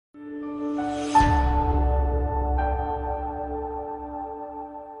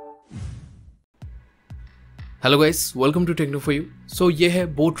Hello guys, welcome to techno for you. सो ये है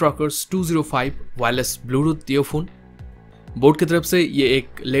boAt Rockerz 205 wireless Bluetooth earphone. BoAt की तरफ से ये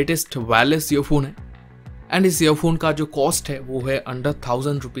एक लेटेस्ट वायरलेस ईयरफोन है एंड इस ईयरफोन का जो कॉस्ट है वो है अंडर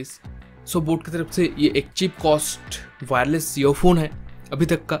 1000 रुपीज़। सो बोAt की तरफ से ये एक चीप कॉस्ट वायरलेस ईयरफोन है अभी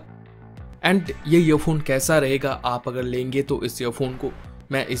तक का। एंड ये ईयरफोन कैसा रहेगा आप अगर लेंगे तो इस ईयरफोन को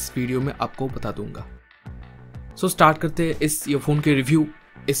मैं इस वीडियो में आपको बता दूंगा। सो स्टार्ट करते हैं इस ईयरफोन के रिव्यू,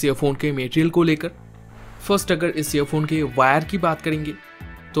 इस ईयरफोन के मटेरियल को लेकर। फर्स्ट अगर इस ईयरफोन के वायर की बात करेंगे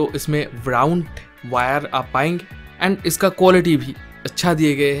तो इसमें राउंड वायर आप पाएंगे एंड इसका क्वालिटी भी अच्छा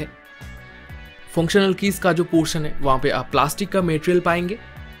दिए गए है। फंक्शनल कीज का जो पोर्शन है वहाँ पे आप प्लास्टिक का मटेरियल पाएंगे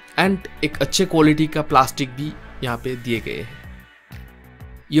एंड एक अच्छे क्वालिटी का प्लास्टिक भी यहाँ पे दिए गए हैं।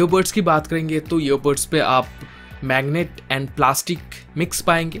 ईयरबड्स की बात करेंगे तो ईयरबड्स पे आप मैग्नेट एंड प्लास्टिक मिक्स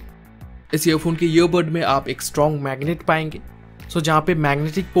पाएंगे। इस ईयरफोन के ईयरबड में आप एक स्ट्रॉन्ग मैग्नेट पाएंगे। सो जहाँ पे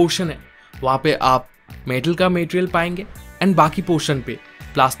मैग्नेटिक पोर्शन है वहाँ पे आप मेटल का मटेरियल पाएंगे एंड बाकी पोर्शन पे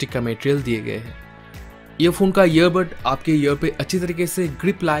प्लास्टिक का मटेरियल दिए गए हैं। ईयरफोन का ईयरबड आपके ईयर पे अच्छी तरीके से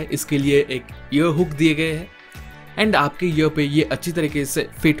ग्रिप लाए इसके लिए एक ईयर हुक दिए गए हैं एंड आपके ईयर पे ये अच्छी तरीके से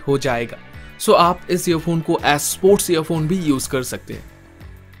फिट हो जाएगा। सो आप इस ईयरफोन को एज स्पोर्ट्स ईयरफोन भी यूज़ कर सकते हैं।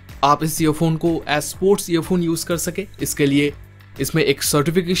 आप इस ईयरफोन को एज स्पोर्ट्स ईयरफोन यूज़ कर सके इसके लिए इसमें एक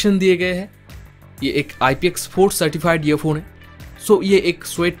सर्टिफिकेशन दिए गए हैं। ये एक IPX4 सर्टिफाइड ईयरफोन है। सो ये एक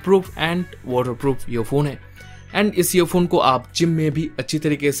sweat proof and water proof earphone है एंड इस ईयरफोन को आप जिम में भी अच्छी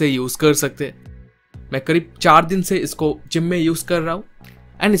तरीके से यूज़ कर सकते हैं। मैं करीब 4 दिन से इसको जिम में यूज़ कर रहा हूँ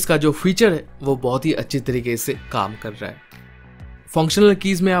एंड इसका जो फीचर है वो बहुत ही अच्छी तरीके से काम कर रहा है। फंक्शनल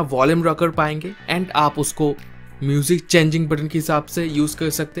कीज़ में आप वॉल्यूम रॉकर पाएंगे एंड आप उसको म्यूजिक चेंजिंग बटन के हिसाब से यूज़ कर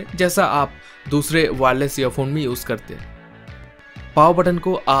सकते हैं जैसा आप दूसरे वायरलेस ईयरफोन में यूज़ करते हैं। पावर बटन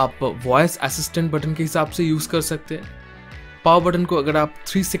को आप वॉइस असिस्टेंट बटन के हिसाब से यूज़ कर सकते हैं। पावर बटन को अगर आप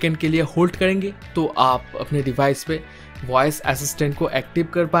 3 सेकेंड के लिए होल्ड करेंगे तो आप अपने डिवाइस पे वॉइस असिस्टेंट को एक्टिव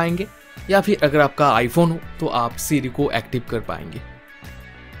कर पाएंगे या फिर अगर आपका आईफोन हो तो आप सीरी को एक्टिव कर पाएंगे।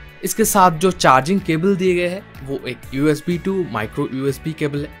 इसके साथ जो चार्जिंग केबल दिए गए हैं वो एक USB to micro USB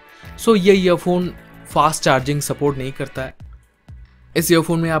cable है। सो ये ईयरफोन फास्ट चार्जिंग सपोर्ट नहीं करता है। इस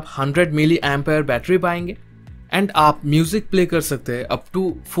ईयरफोन में आप 100 मिली एम्पेयर बैटरी पाएंगे एंड आप म्यूजिक प्ले कर सकते हैं अप टू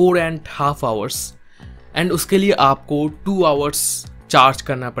 4.5 आवर्स एंड उसके लिए आपको 2 आवर्स चार्ज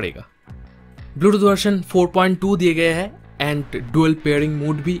करना पड़ेगा। ब्लूटूथ वर्जन 4.2 दिए गए हैं एंड डुअल पेयरिंग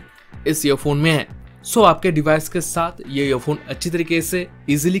मोड भी इस ईयरफोन में है। सो आपके डिवाइस के साथ ये ईयरफोन अच्छी तरीके से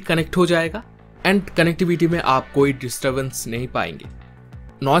इजीली कनेक्ट हो जाएगा एंड कनेक्टिविटी में आप कोई डिस्टर्बेंस नहीं पाएंगे।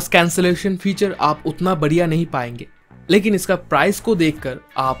 नॉइस कैंसलेशन फीचर आप उतना बढ़िया नहीं पाएंगे, लेकिन इसका प्राइस को देखकर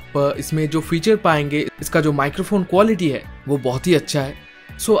आप इसमें जो फीचर पाएंगे, इसका जो माइक्रोफोन क्वालिटी है वो बहुत ही अच्छा है।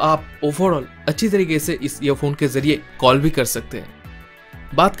 सो आप ओवरऑल अच्छी तरीके से इस ईयरफोन के जरिए कॉल भी कर सकते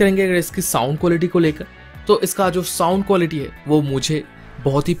हैं। बात करेंगे अगर इसकी साउंड क्वालिटी को लेकर तो इसका जो साउंड क्वालिटी है वो मुझे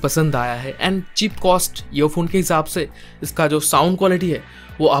बहुत ही पसंद आया है एंड चीप कॉस्ट ईयरफोन के हिसाब से इसका जो साउंड क्वालिटी है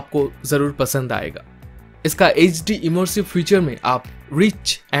वो आपको ज़रूर पसंद आएगा। इसका HD इमर्सिव फीचर में आप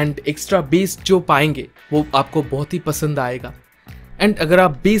रिच एंड एक्स्ट्रा बेस जो पाएंगे वो आपको बहुत ही पसंद आएगा एंड अगर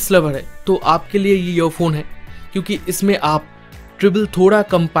आप बेस लवर है तो आपके लिए ये ईयरफोन है क्योंकि इसमें आप ट्रिबल थोड़ा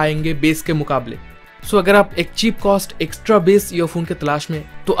कम पाएंगे बेस के मुकाबले। सो अगर आप एक cheap cost extra base earphone के तलाश में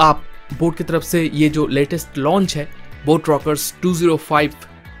तो आप बोAt की तरफ से ये जो लेटेस्ट लॉन्च है बोAt Rockerz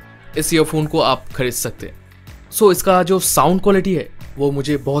 205 इस ईयरफोन को आप खरीद सकते हैं। सो इसका जो साउंड क्वालिटी है वो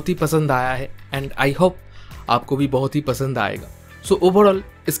मुझे बहुत ही पसंद आया है एंड आई होप आपको भी बहुत ही पसंद आएगा। सो ओवरऑल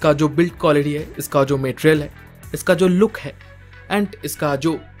इसका जो बिल्ड क्वालिटी है, इसका जो मटेरियल है, इसका जो लुक है एंड इसका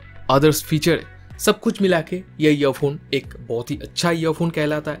जो अदर्स फीचर है, सब कुछ मिला के ये ईयरफोन एक बहुत ही अच्छा ईयरफोन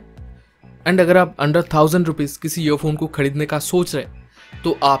कहलाता है। एंड अगर आप अंडर 1000 रुपीज़ किसी ईयरफोन को खरीदने का सोच रहे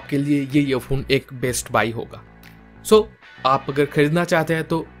तो आपके लिए ये ईयरफोन एक बेस्ट बाई होगा। सो आप अगर खरीदना चाहते हैं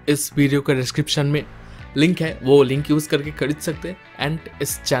तो इस वीडियो के डिस्क्रिप्शन में लिंक है, वो लिंक यूज़ करके खरीद सकते हैं एंड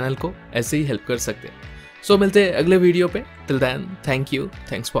इस चैनल को ऐसे ही हेल्प कर सकते हैं। सो मिलते हैं अगले वीडियो पे। Till then, thank you,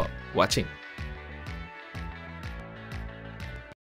 thanks for watching.